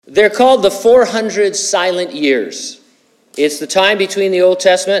They're called the 400 silent years. It's the time between the Old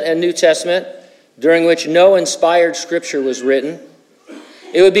Testament and New Testament during which no inspired scripture was written.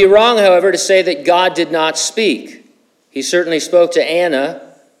 It would be wrong, however, to say that God did not speak. He certainly spoke to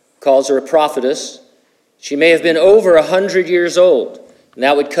Anna, calls her a prophetess. She may have been over 100 years old, and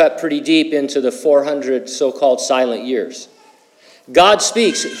that would cut pretty deep into the 400 so-called silent years. God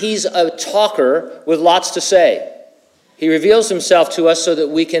speaks. He's a talker with lots to say. He reveals himself to us so that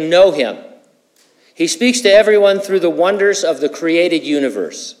we can know him. He speaks to everyone through the wonders of the created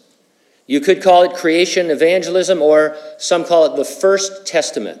universe. You could call it creation evangelism, or some call it the First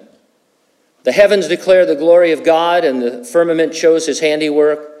Testament. The heavens declare the glory of God, and the firmament shows his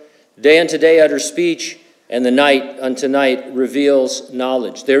handiwork. Day unto day utters speech, and the night unto night reveals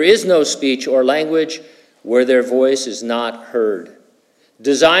knowledge. There is no speech or language where their voice is not heard.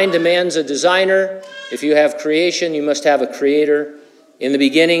 Design demands a designer. If you have creation, you must have a creator. In the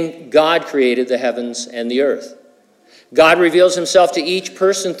beginning, God created the heavens and the earth. God reveals himself to each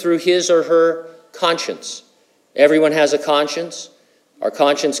person through his or her conscience. Everyone has a conscience. Our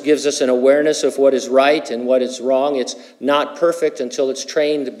conscience gives us an awareness of what is right and what is wrong. It's not perfect until it's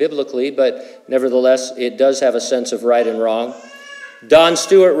trained biblically, but nevertheless, it does have a sense of right and wrong. Don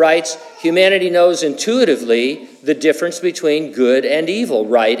Stewart writes, humanity knows intuitively the difference between good and evil,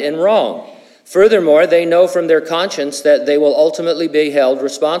 right and wrong. Furthermore, they know from their conscience that they will ultimately be held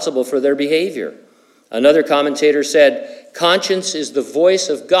responsible for their behavior. Another commentator said, conscience is the voice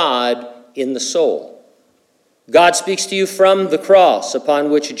of God in the soul. God speaks to you from the cross upon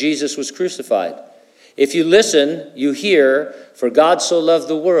which Jesus was crucified. If you listen, you hear, for God so loved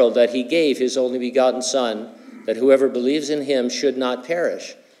the world that he gave his only begotten Son, that whoever believes in him should not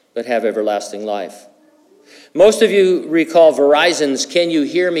perish, but have everlasting life. Most of you recall Verizon's Can You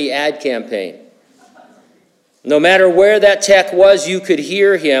Hear Me ad campaign. No matter where that tech was, you could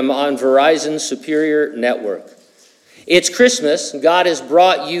hear him on Verizon's superior network. It's Christmas, and God has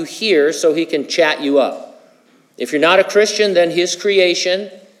brought you here so he can chat you up. If you're not a Christian, then his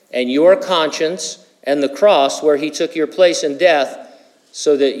creation and your conscience and the cross where he took your place in death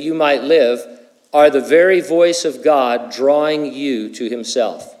so that you might live are the very voice of God drawing you to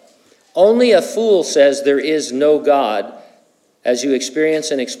himself. Only a fool says there is no God as you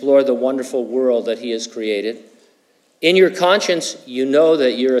experience and explore the wonderful world that he has created. In your conscience, you know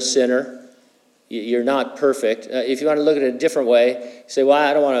that you're a sinner. You're not perfect. If you want to look at it a different way, you say, well,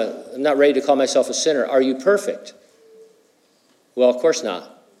 I'm not ready to call myself a sinner. Are you perfect? Well, of course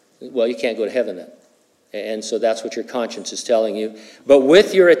not. Well, you can't go to heaven then. And so that's what your conscience is telling you. But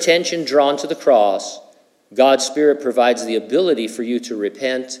with your attention drawn to the cross, God's Spirit provides the ability for you to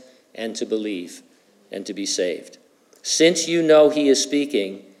repent and to believe and to be saved. Since you know he is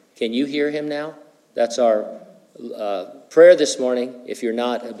speaking, can you hear him now? That's our prayer this morning, if you're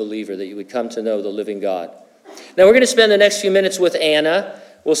not a believer, that you would come to know the living God. Now we're going to spend the next few minutes with Anna.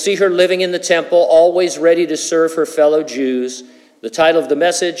 We'll see her living in the temple, always ready to serve her fellow Jews. The title of the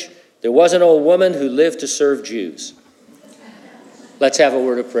message, There Was an Old Woman Who Lived to Serve Jews. Let's have a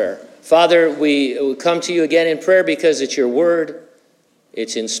word of prayer. Father, we come to you again in prayer because it's your word.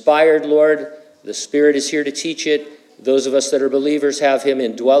 It's inspired, Lord. The Spirit is here to teach it. Those of us that are believers have him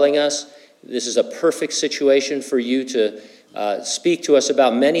indwelling us. This is a perfect situation for you to speak to us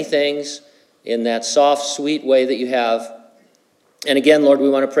about many things in that soft, sweet way that you have. And again, Lord, we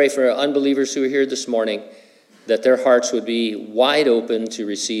want to pray for unbelievers who are here this morning, that their hearts would be wide open to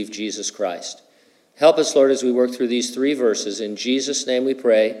receive Jesus Christ. Help us, Lord, as we work through these 3 verses. In Jesus' name we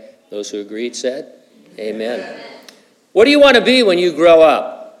pray. Those who agreed said, Amen. What do you want to be when you grow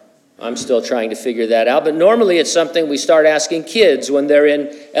up? I'm still trying to figure that out, but normally it's something we start asking kids when they're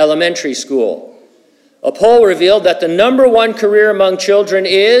in elementary school. A poll revealed that the number 1 career among children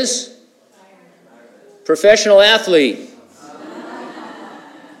is professional athlete.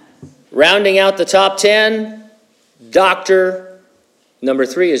 Rounding out the top 10, doctor. Number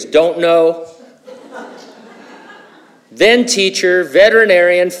 3 is don't know. Then teacher,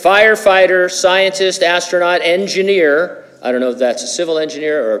 veterinarian, firefighter, scientist, astronaut, engineer. I don't know if that's a civil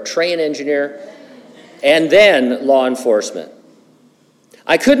engineer or a train engineer. And then law enforcement.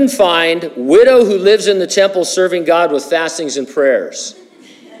 I couldn't find widow who lives in the temple serving God with fastings and prayers.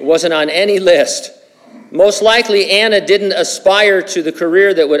 It wasn't on any list. Most likely, Anna didn't aspire to the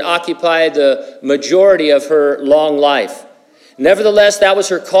career that would occupy the majority of her long life. Nevertheless, that was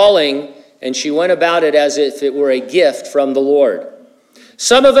her calling, and she went about it as if it were a gift from the Lord.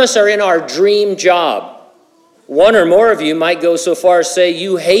 Some of us are in our dream job. One or more of you might go so far as say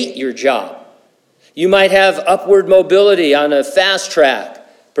you hate your job. You might have upward mobility on a fast track.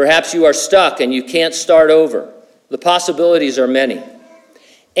 Perhaps you are stuck and you can't start over. The possibilities are many.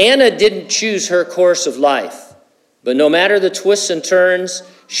 Anna didn't choose her course of life, but no matter the twists and turns,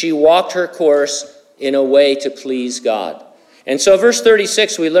 she walked her course in a way to please God. And so verse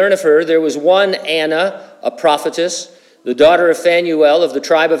 36, we learn of her, there was one Anna, a prophetess, the daughter of Phanuel of the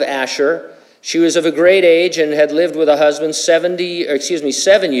tribe of Asher. She was of a great age and had lived with a husband 7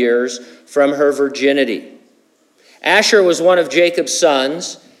 years from her virginity. Asher was one of Jacob's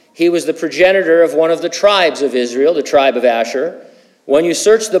sons. He was the progenitor of one of the tribes of Israel, the tribe of Asher. When you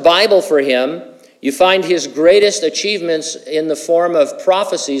search the Bible for him, you find his greatest achievements in the form of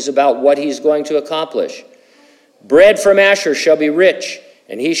prophecies about what he's going to accomplish. Bread from Asher shall be rich,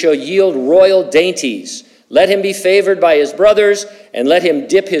 and he shall yield royal dainties. Let him be favored by his brothers, and let him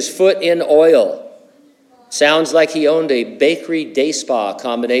dip his foot in oil. Sounds like he owned a bakery day spa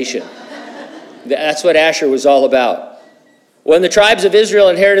combination. That's what Asher was all about. When the tribes of Israel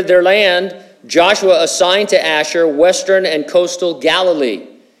inherited their land, Joshua assigned to Asher western and coastal Galilee.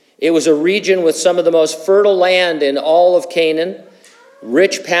 It was a region with some of the most fertile land in all of Canaan,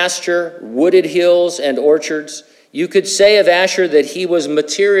 rich pasture, wooded hills, and orchards. You could say of Asher that he was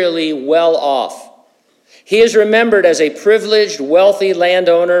materially well off. He is remembered as a privileged, wealthy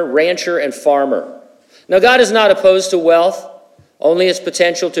landowner, rancher, and farmer. Now, God is not opposed to wealth, only its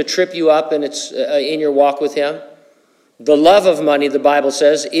potential to trip you up in your walk with him. The love of money, the Bible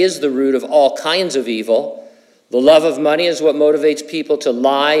says, is the root of all kinds of evil. The love of money is what motivates people to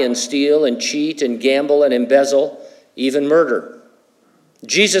lie and steal and cheat and gamble and embezzle, even murder.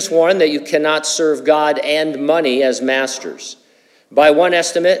 Jesus warned that you cannot serve God and money as masters. By one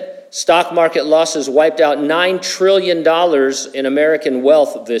estimate, stock market losses wiped out $9 trillion in American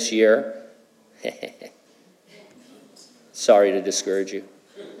wealth this year. Sorry to discourage you.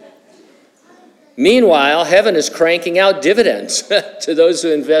 Meanwhile, heaven is cranking out dividends to those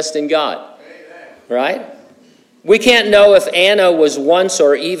who invest in God. Right? We can't know if Anna was once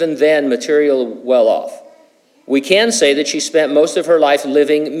or even then materially well off. We can say that she spent most of her life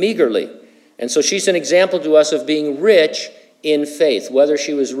living meagerly. And so she's an example to us of being rich in faith. Whether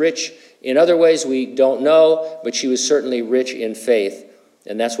she was rich in other ways, we don't know, but she was certainly rich in faith.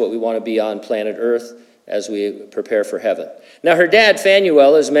 And that's what we want to be on planet Earth as we prepare for heaven. Now, her dad,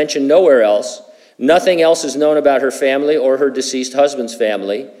 Phanuel, is mentioned nowhere else. Nothing else is known about her family or her deceased husband's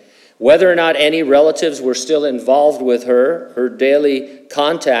family. Whether or not any relatives were still involved with her, her daily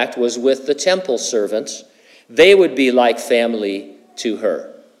contact was with the temple servants. They would be like family to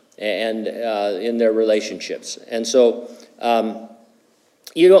her and in their relationships. And so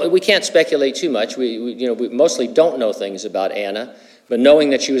we can't speculate too much. We mostly don't know things about Anna, but knowing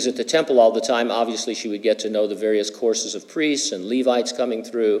that she was at the temple all the time, obviously she would get to know the various courses of priests and Levites coming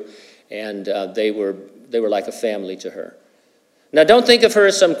through, and they were like a family to her. Now, don't think of her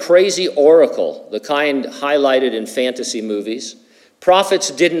as some crazy oracle, the kind highlighted in fantasy movies. Prophets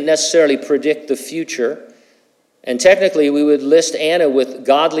didn't necessarily predict the future, and technically we would list Anna with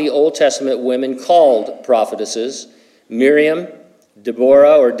godly Old Testament women called prophetesses: Miriam,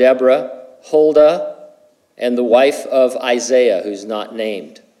 Deborah or Deborah, Huldah, and the wife of Isaiah, who's not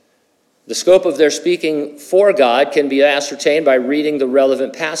named. The scope of their speaking for God can be ascertained by reading the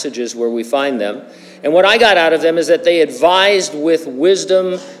relevant passages where we find them. And what I got out of them is that they advised with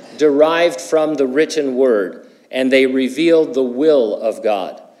wisdom derived from the written word, and they revealed the will of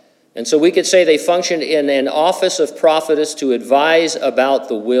God. And so we could say they functioned in an office of prophetess to advise about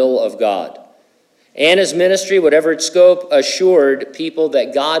the will of God. Anna's ministry, whatever its scope, assured people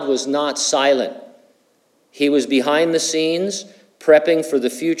that God was not silent. He was behind the scenes, prepping for the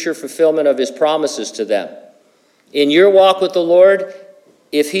future fulfillment of his promises to them. In your walk with the Lord,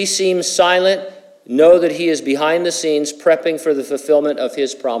 if he seems silent, know that he is behind the scenes, prepping for the fulfillment of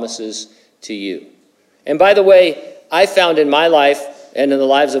his promises to you. And by the way, I found in my life and in the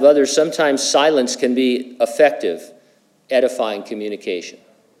lives of others, sometimes silence can be effective, edifying communication.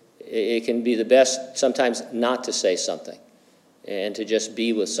 It can be the best sometimes not to say something and to just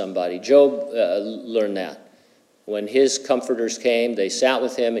be with somebody. Job learned that. When his comforters came, they sat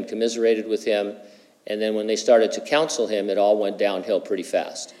with him and commiserated with him. And then when they started to counsel him, it all went downhill pretty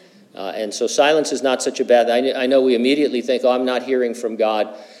fast. And so silence is not such a bad thing. I know we immediately think, I'm not hearing from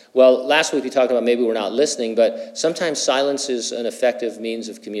God. Well, last week we talked about maybe we're not listening, but sometimes silence is an effective means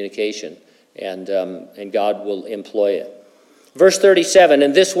of communication, and God will employ it. Verse 37,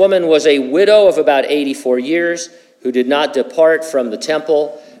 and this woman was a widow of about 84 years who did not depart from the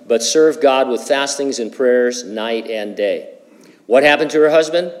temple, but served God with fastings and prayers night and day. What happened to her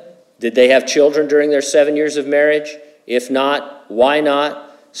husband? Did they have children during their 7 years of marriage? If not, why not?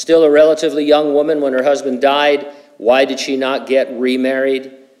 Still a relatively young woman when her husband died. Why did she not get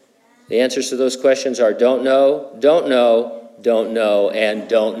remarried? The answers to those questions are don't know, and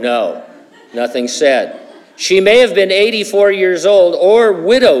don't know. Nothing said. She may have been 84 years old or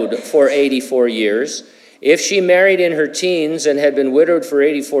widowed for 84 years. If she married in her teens and had been widowed for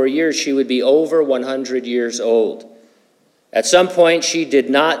 84 years, she would be over 100 years old. At some point, she did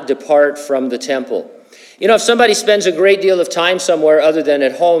not depart from the temple. You know, if somebody spends a great deal of time somewhere other than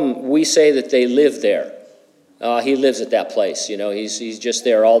at home, we say that they live there. He lives at that place, you know, he's just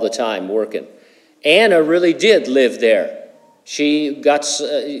there all the time working. Anna really did live there. She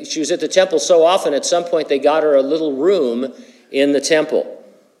was at the temple so often, at some point they got her a little room in the temple.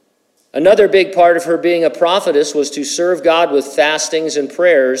 Another big part of her being a prophetess was to serve God with fastings and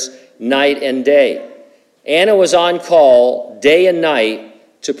prayers night and day. Anna was on call day and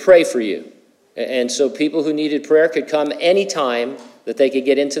night to pray for you. And so people who needed prayer could come anytime that they could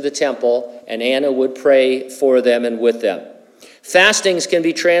get into the temple, and Anna would pray for them and with them. Fastings can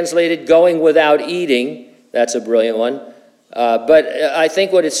be translated going without eating. That's a brilliant one. But I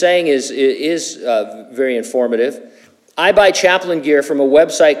think what it's saying is very informative. I buy chaplain gear from a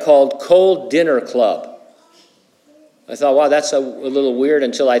website called Cold Dinner Club. I thought, wow, that's a little weird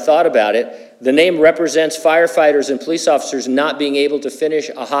until I thought about it. The name represents firefighters and police officers not being able to finish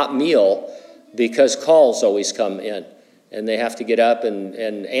a hot meal because calls always come in. And they have to get up and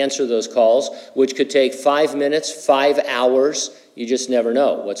answer those calls, which could take 5 minutes, 5 hours. You just never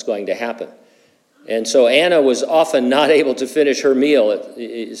know what's going to happen. And so Anna was often not able to finish her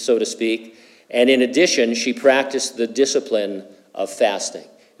meal, so to speak. And in addition, she practiced the discipline of fasting.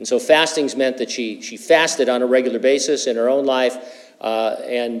 And so fastings meant that she fasted on a regular basis in her own life,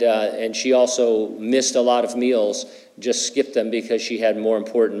 and she also missed a lot of meals, just skipped them because she had more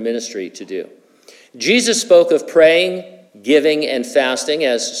important ministry to do. Jesus spoke of praying, giving, and fasting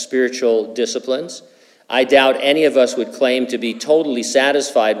as spiritual disciplines. I doubt any of us would claim to be totally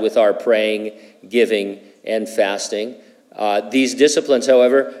satisfied with our praying, giving, and fasting. These disciplines,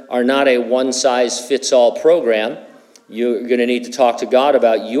 however, are not a one-size-fits-all program. You're going to need to talk to God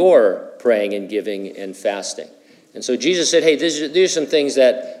about your praying and giving and fasting. And so Jesus said, hey, these are some things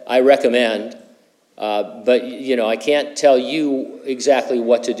that I recommend, but you know, I can't tell you exactly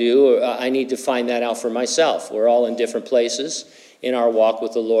what to do. I need to find that out for myself. We're all in different places in our walk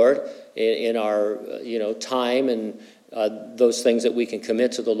with the Lord, in our time and those things that we can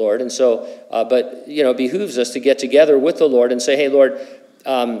commit to the Lord. And so, but it behooves us to get together with the Lord and say, hey, Lord,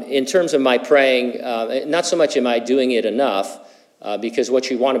 in terms of my praying, not so much am I doing it enough, because what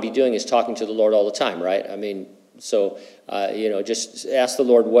you want to be doing is talking to the Lord all the time, right? I mean, so, just ask the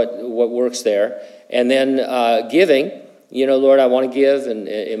Lord what works there. And then giving, Lord, I want to give, and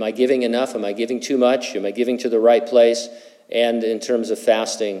am I giving enough? Am I giving too much? Am I giving to the right place? And in terms of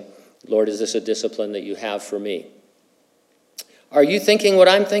fasting, Lord, is this a discipline that you have for me? Are you thinking what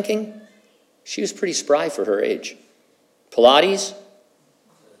I'm thinking? She was pretty spry for her age. Pilates?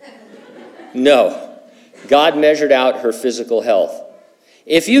 No. God measured out her physical health.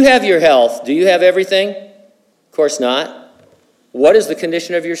 If you have your health, do you have everything? Of course not. What is the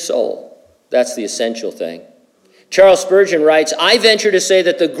condition of your soul? That's the essential thing. Charles Spurgeon writes, I venture to say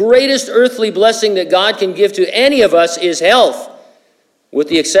that the greatest earthly blessing that God can give to any of us is health, with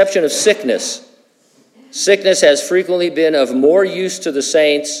the exception of sickness. Sickness has frequently been of more use to the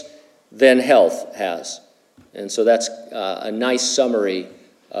saints than health has. And so that's a nice summary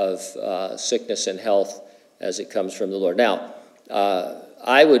of sickness and health as it comes from the Lord. Now,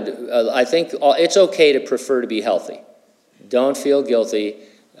 I think it's okay to prefer to be healthy. Don't feel guilty.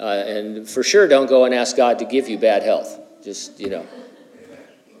 And for sure, don't go and ask God to give you bad health. Just,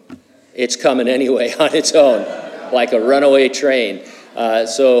 it's coming anyway on its own, like a runaway train.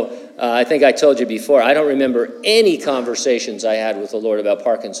 I think I told you before, I don't remember any conversations I had with the Lord about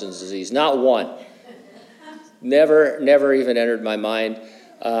Parkinson's disease. Not one. Never even entered my mind.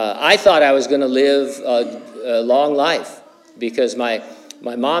 I thought I was going to live a long life because my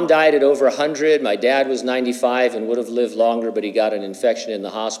mom died at over 100. My dad was 95 and would have lived longer, but he got an infection in the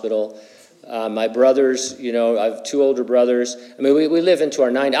hospital. My brothers, I have 2 older brothers. I mean, we live into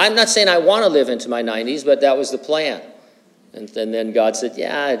our 90s. I'm not saying I want to live into my 90s, but that was the plan. And then God said,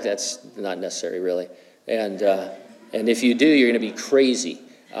 yeah, that's not necessary, really. And if you do, you're going to be crazy.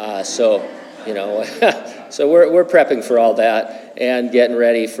 So we're prepping for all that and getting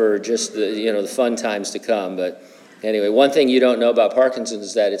ready for just the fun times to come. But anyway, one thing you don't know about Parkinson's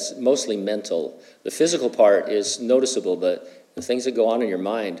is that it's mostly mental. The physical part is noticeable, but the things that go on in your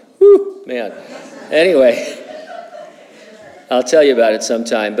mind, whew, man. Anyway, I'll tell you about it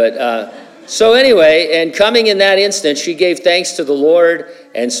sometime. But so anyway, and coming in that instant, she gave thanks to the Lord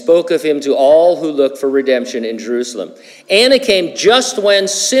and spoke of him to all who looked for redemption in Jerusalem. Anna came just when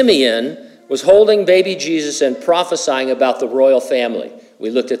Simeon was holding baby Jesus and prophesying about the royal family.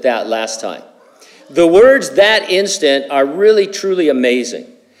 We looked at that last time. The words "that instant" are really, truly amazing.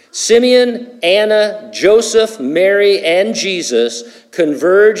 Simeon, Anna, Joseph, Mary, and Jesus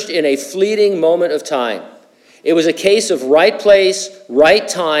converged in a fleeting moment of time. It was a case of right place, right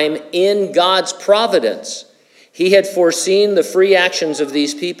time in God's providence. He had foreseen the free actions of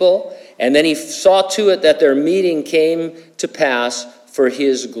these people, and then he saw to it that their meeting came to pass for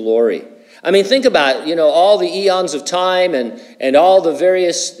his glory. I mean, think about, all the eons of time and all the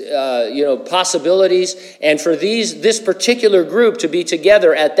various, possibilities. And for this particular group to be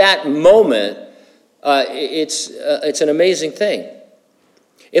together at that moment, it's an amazing thing.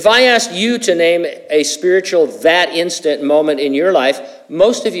 If I asked you to name a spiritual that instant moment in your life,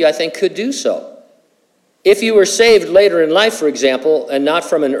 most of you, I think, could do so. If you were saved later in life, for example, and not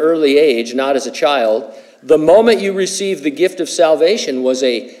from an early age, not as a child, the moment you received the gift of salvation was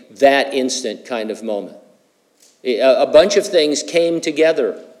a that instant kind of moment. A bunch of things came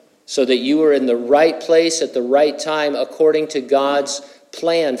together so that you were in the right place at the right time according to God's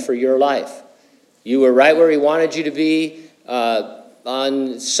plan for your life. You were right where he wanted you to be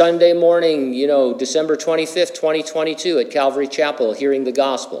on Sunday morning, December 25th, 2022 at Calvary Chapel, hearing the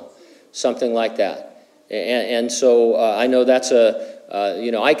gospel, something like that. And so I know that's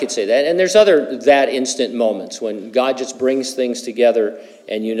I could say that. And there's other that instant moments when God just brings things together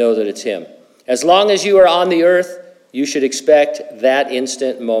and you know that it's him. As long as you are on the earth, you should expect that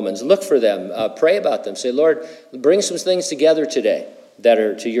instant moments. Look for them. Pray about them. Say, Lord, bring some things together today that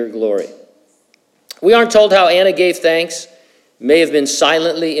are to your glory. We aren't told how Anna gave thanks. May have been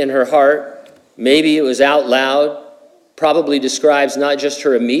silently in her heart. Maybe it was out loud. Probably describes not just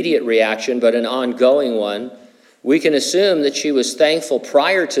her immediate reaction, but an ongoing one. We can assume that she was thankful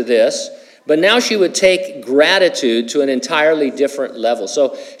prior to this, but now she would take gratitude to an entirely different level.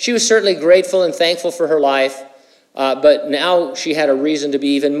 So she was certainly grateful and thankful for her life, but now she had a reason to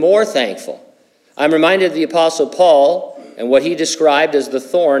be even more thankful. I'm reminded of the Apostle Paul and what he described as the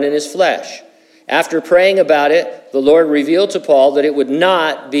thorn in his flesh. After praying about it, the Lord revealed to Paul that it would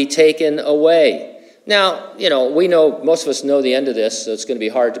not be taken away. Now, we know, most of us know the end of this, so it's going to be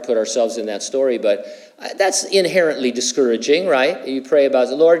hard to put ourselves in that story, but that's inherently discouraging, right? You pray about,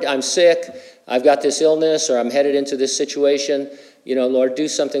 Lord, I'm sick, I've got this illness, or I'm headed into this situation. Lord, do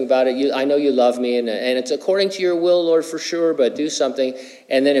something about it. I know you love me, and it's according to your will, Lord, for sure, but do something.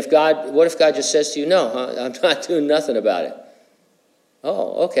 And then what if God just says to you, no, I'm not doing nothing about it?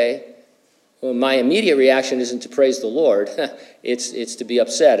 Oh, okay. Well, my immediate reaction isn't to praise the Lord. It's to be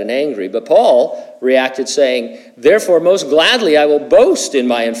upset and angry. But Paul reacted saying, therefore, most gladly I will boast in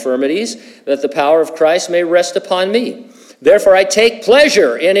my infirmities, that the power of Christ may rest upon me. Therefore, I take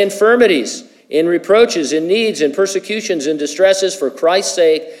pleasure in infirmities, in reproaches, in needs, in persecutions, in distresses, for Christ's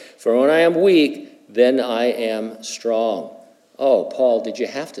sake. For when I am weak, then I am strong. Oh, Paul, did you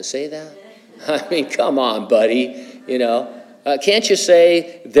have to say that? I mean, come on, buddy, Can't you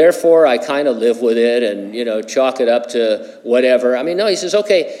say, therefore, I kind of live with it and, chalk it up to whatever? I mean, no, he says,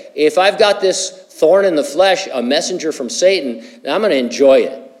 okay, if I've got this thorn in the flesh, a messenger from Satan, I'm going to enjoy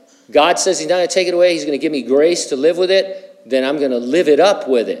it. God says he's not going to take it away. He's going to give me grace to live with it. Then I'm going to live it up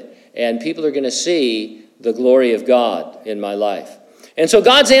with it. And people are going to see the glory of God in my life. And so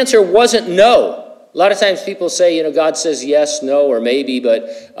God's answer wasn't no. A lot of times people say, God says yes, no, or maybe, but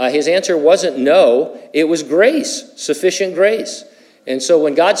his answer wasn't no. It was grace, sufficient grace. And so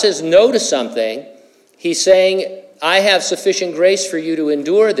when God says no to something, he's saying, I have sufficient grace for you to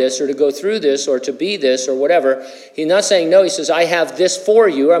endure this or to go through this or to be this or whatever. He's not saying no. He says, I have this for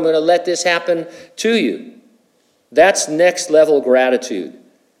you. I'm going to let this happen to you. That's next level gratitude.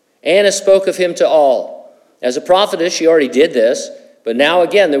 Anna spoke of him to all. As a prophetess, she already did this. But now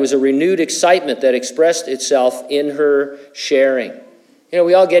again, there was a renewed excitement that expressed itself in her sharing.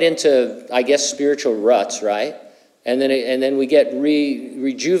 We all get into, spiritual ruts, right? And then we get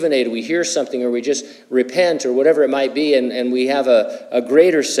rejuvenated. We hear something or we just repent or whatever it might be, and we have a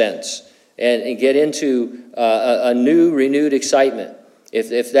greater sense and get into a new, renewed excitement.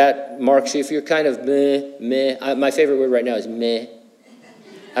 If that marks you, if you're kind of meh, my favorite word right now is meh.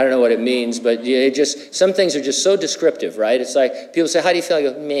 I don't know what it means, but some things are just so descriptive, right? It's like people say, how do you feel? I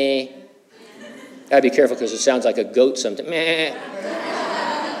go, meh. Gotta be careful because it sounds like a goat sometimes. Meh.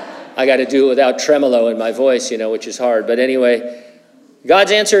 I got to do it without tremolo in my voice, which is hard. But anyway,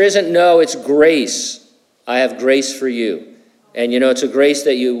 God's answer isn't no, it's grace. I have grace for you. And it's a grace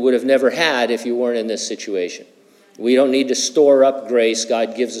that you would have never had if you weren't in this situation. We don't need to store up grace.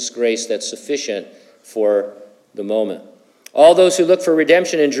 God gives us grace that's sufficient for the moment. All those who look for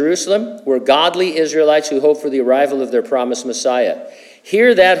redemption in Jerusalem were godly Israelites who hoped for the arrival of their promised Messiah.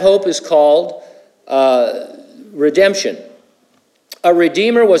 Here, that hope is called redemption. A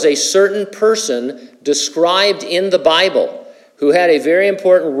redeemer was a certain person described in the Bible who had a very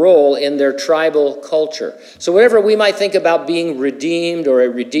important role in their tribal culture. So whatever we might think about being redeemed or a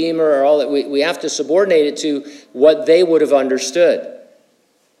redeemer or all that, we have to subordinate it to what they would have understood.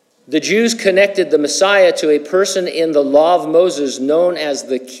 The Jews connected the Messiah to a person in the law of Moses known as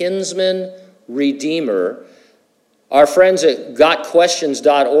the kinsman redeemer. Our friends at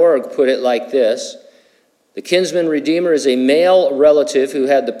gotquestions.org put it like this: the kinsman redeemer is a male relative who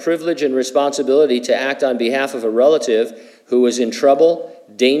had the privilege and responsibility to act on behalf of a relative who was in trouble,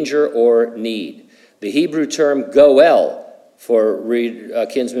 danger, or need. The Hebrew term goel for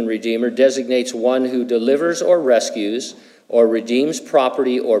kinsman redeemer designates one who delivers or rescues or redeems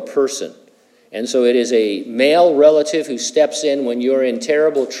property or person. And so it is a male relative who steps in when you're in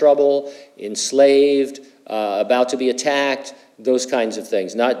terrible trouble, enslaved, about to be attacked, those kinds of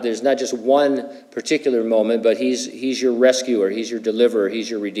things. There's not just one particular moment, but he's your rescuer, he's your deliverer, he's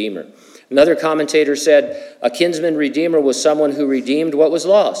your redeemer. Another commentator said, a kinsman redeemer was someone who redeemed what was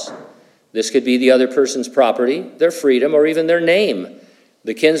lost. This could be the other person's property, their freedom, or even their name.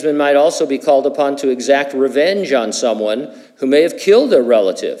 The kinsman might also be called upon to exact revenge on someone who may have killed a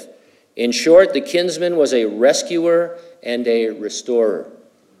relative. In short, the kinsman was a rescuer and a restorer.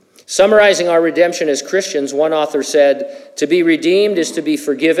 Summarizing our redemption as Christians, one author said, to be redeemed is to be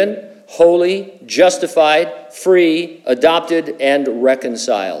forgiven, holy, justified, free, adopted, and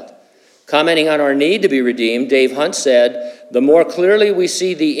reconciled. Commenting on our need to be redeemed, Dave Hunt said, the more clearly we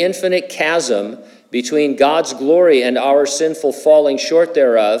see the infinite chasm between God's glory and our sinful falling short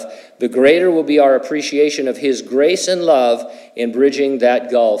thereof, the greater will be our appreciation of his grace and love in bridging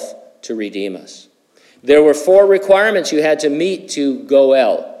that gulf to redeem us. There were 4 requirements you had to meet to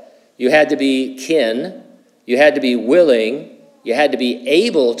goel. You had to be kin, you had to be willing, you had to be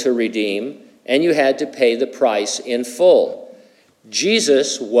able to redeem, and you had to pay the price in full.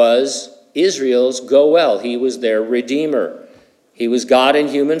 Jesus was Israel's goel. He was their redeemer. He was God in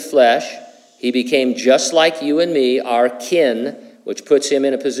human flesh. He became just like you and me, our kin, which puts him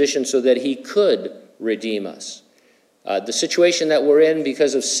in a position so that he could redeem us. The situation that we're in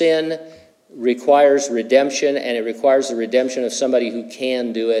because of sin requires redemption, and it requires the redemption of somebody who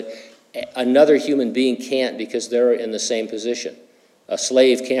can do it. Another human being can't because they're in the same position. A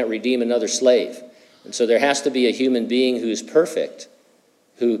slave can't redeem another slave. And so there has to be a human being who's perfect,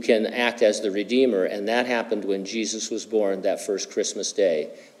 who can act as the redeemer, and that happened when Jesus was born that first Christmas day,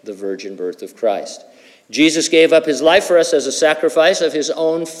 the virgin birth of Christ. Jesus gave up his life for us as a sacrifice of his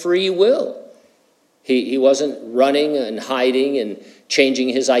own free will. He wasn't running and hiding and changing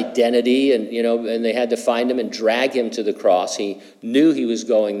his identity, and they had to find him and drag him to the cross. He knew he was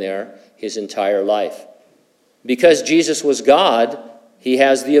going there his entire life. Because Jesus was God, he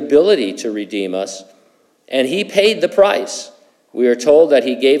has the ability to redeem us, and he paid the price. We are told that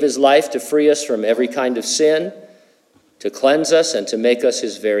he gave his life to free us from every kind of sin, to cleanse us, and to make us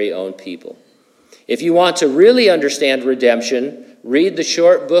his very own people. If you want to really understand redemption, read the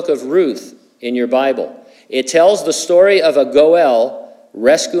short book of Ruth in your Bible. It tells the story of a goel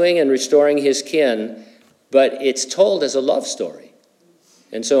rescuing and restoring his kin, but it's told as a love story.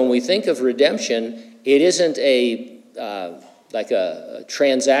 And so when we think of redemption, it isn't like a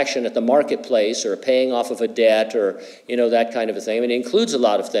transaction at the marketplace or paying off of a debt or, that kind of a thing. I mean, it includes a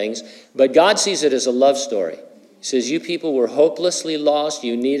lot of things, but God sees it as a love story. He says, you people were hopelessly lost.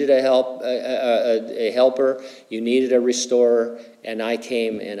 You needed a helper. You needed a restorer, and I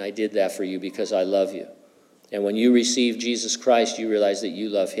came and I did that for you because I love you. And when you receive Jesus Christ, you realize that you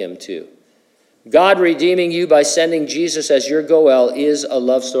love him too. God redeeming you by sending Jesus as your goel is a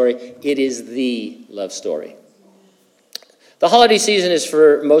love story. It is the love story. The holiday season is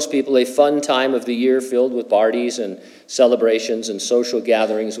for most people a fun time of the year filled with parties and celebrations and social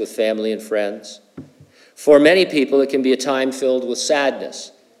gatherings with family and friends. For many people, it can be a time filled with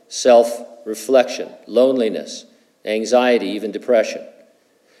sadness, self-reflection, loneliness, anxiety, even depression.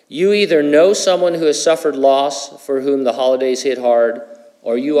 You either know someone who has suffered loss for whom the holidays hit hard,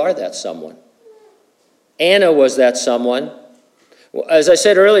 or you are that someone. Anna was that someone. As I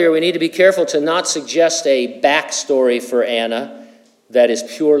said earlier, we need to be careful to not suggest a backstory for Anna that is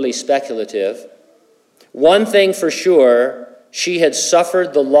purely speculative. One thing for sure, she had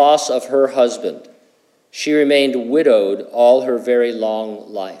suffered the loss of her husband. She remained widowed all her very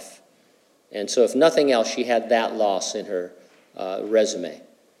long life. And so if nothing else, she had that loss in her resume.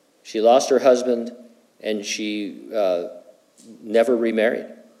 She lost her husband, and she never remarried.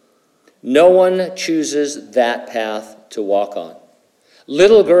 No one chooses that path to walk on.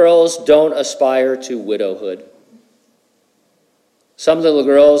 Little girls don't aspire to widowhood. Some little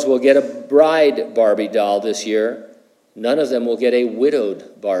girls will get a bride Barbie doll this year. None of them will get a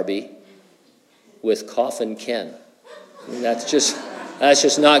widowed Barbie with Coffin Ken. I mean, that's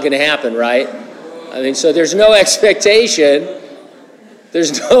just not going to happen, right? I mean, so there's no expectation.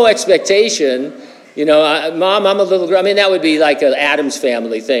 There's no expectation. You know, Mom, I'm a little girl. I mean, that would be like an Addams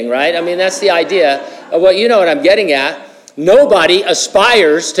Family thing, right? I mean, that's the idea of what, you know what I'm getting at. Nobody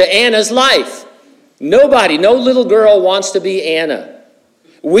aspires to Anna's life. Nobody, no little girl wants to be Anna.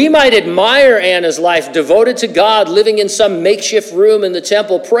 We might admire Anna's life, devoted to God, living in some makeshift room in the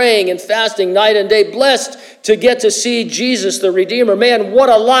temple, praying and fasting night and day, blessed to get to see Jesus, the Redeemer. Man, what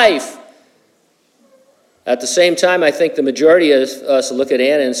a life. At the same time, I think the majority of us look at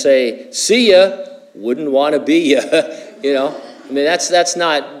Anna and say, see ya, wouldn't want to be ya. You know, I mean, that's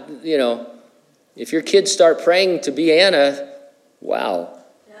not, you know, if your kids start praying to be Anna, wow.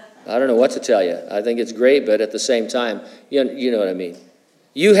 I don't know what to tell you. I think it's great, but at the same time, you know what I mean.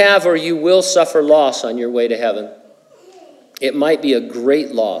 You have or you will suffer loss on your way to heaven. It might be a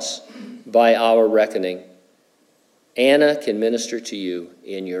great loss by our reckoning. Anna can minister to you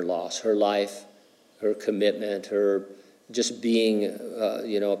in your loss. Her life, her commitment, her just being,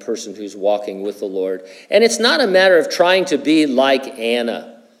 a person who's walking with the Lord. And it's not a matter of trying to be like Anna.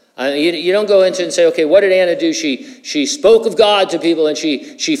 You don't go into and say, okay, what did Anna do? She spoke of God to people, and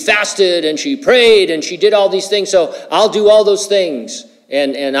she fasted, and she prayed, and she did all these things, so I'll do all those things,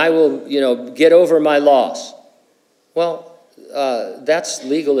 and I will, get over my loss. Well, that's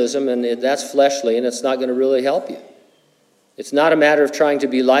legalism, and that's fleshly, and it's not going to really help you. It's not a matter of trying to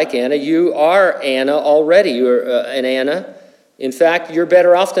be like Anna. You are Anna already. You're an Anna. In fact, you're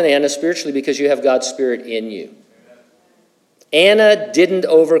better off than Anna spiritually because you have God's Spirit in you. Anna didn't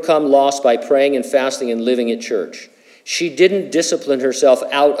overcome loss by praying and fasting and living at church. She didn't discipline herself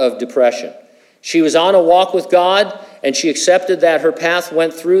out of depression. She was on a walk with God, and she accepted that her path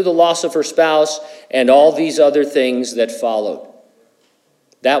went through the loss of her spouse and all these other things that followed.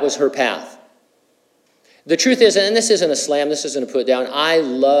 That was her path. The truth is, and this isn't a slam, this isn't a put down, I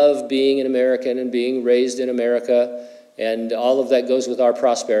love being an American and being raised in America, and all of that goes with our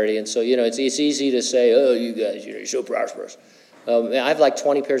prosperity. And so, it's easy to say, oh, you guys, you're so prosperous. I have like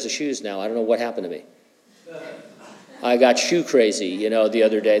 20 pairs of shoes now. I don't know what happened to me. I got shoe crazy, the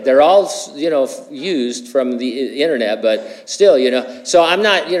other day. They're all, used from the internet, but still, So I'm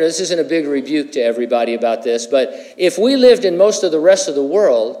not, this isn't a big rebuke to everybody about this, but if we lived in most of the rest of the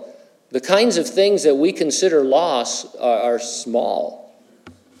world, the kinds of things that we consider loss are small.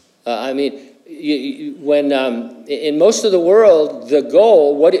 When in most of the world, the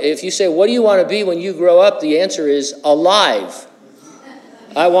goal, if you say, what do you want to be when you grow up? The answer is alive.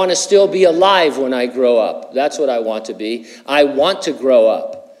 I want to still be alive when I grow up. That's what I want to be. I want to grow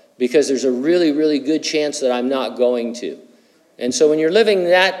up because there's a really, really good chance that I'm not going to. And so when you're living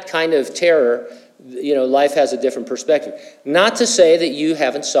that kind of terror, life has a different perspective. Not to say that you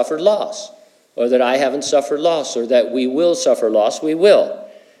haven't suffered loss, or that I haven't suffered loss, or that we will suffer loss. We will.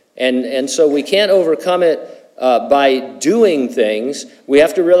 And so we can't overcome it by doing things. We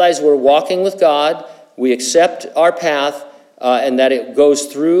have to realize we're walking with God. We accept our path, and that it goes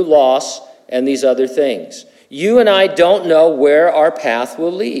through loss and these other things. You and I don't know where our path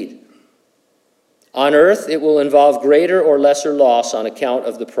will lead. On earth, it will involve greater or lesser loss on account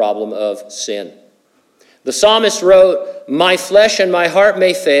of the problem of sin. The psalmist wrote, my flesh and my heart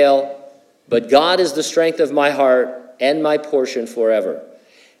may fail, but God is the strength of my heart and my portion forever.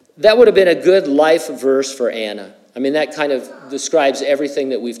 That would have been a good life verse for Anna. I mean, that kind of describes everything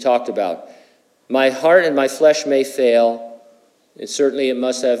that we've talked about. My heart and my flesh may fail. And certainly it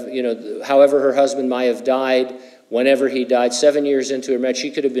must have, however her husband might have died, whenever he died, 7 years into her marriage. She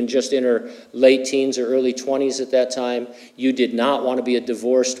could have been just in her late teens or early 20s at that time. You did not want to be a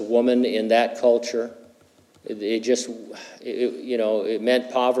divorced woman in that culture. It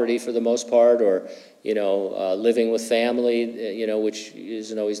meant poverty for the most part, or, living with family, which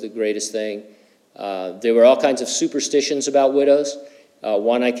isn't always the greatest thing. There were all kinds of superstitions about widows.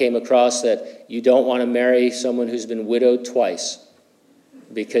 One I came across, that you don't want to marry someone who's been widowed twice,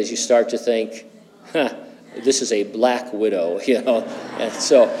 because you start to think, this is a black widow, And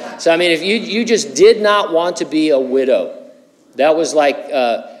so I mean, if you just did not want to be a widow, that was like,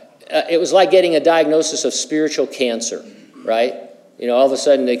 it was like getting a diagnosis of spiritual cancer, right? All of a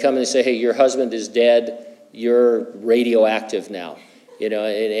sudden they come and they say, hey, your husband is dead, you're radioactive now,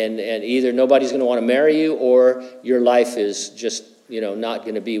 and either nobody's going to want to marry you, or your life is just, not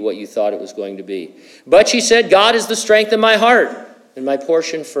going to be what you thought it was going to be. But she said, God is the strength of my heart and my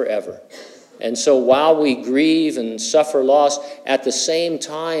portion forever. And so while we grieve and suffer loss, at the same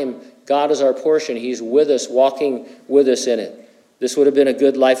time, God is our portion. He's with us, walking with us in it. This would have been a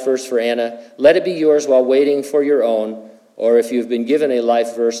good life verse for Anna. Let it be yours while waiting for your own, or if you've been given a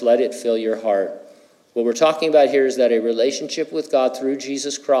life verse, let it fill your heart. What we're talking about here is that a relationship with God through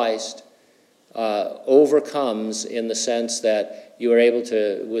Jesus Christ overcomes in the sense that you are able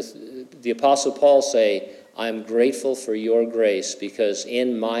to, with the Apostle Paul say, I'm grateful for your grace because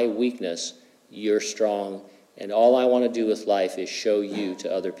in my weakness, you're strong. And all I want to do with life is show you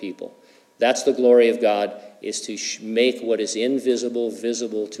to other people. That's the glory of God, is to make what is invisible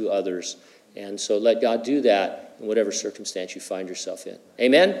visible to others. And so let God do that in whatever circumstance you find yourself in.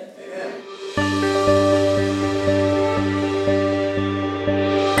 Amen? Amen.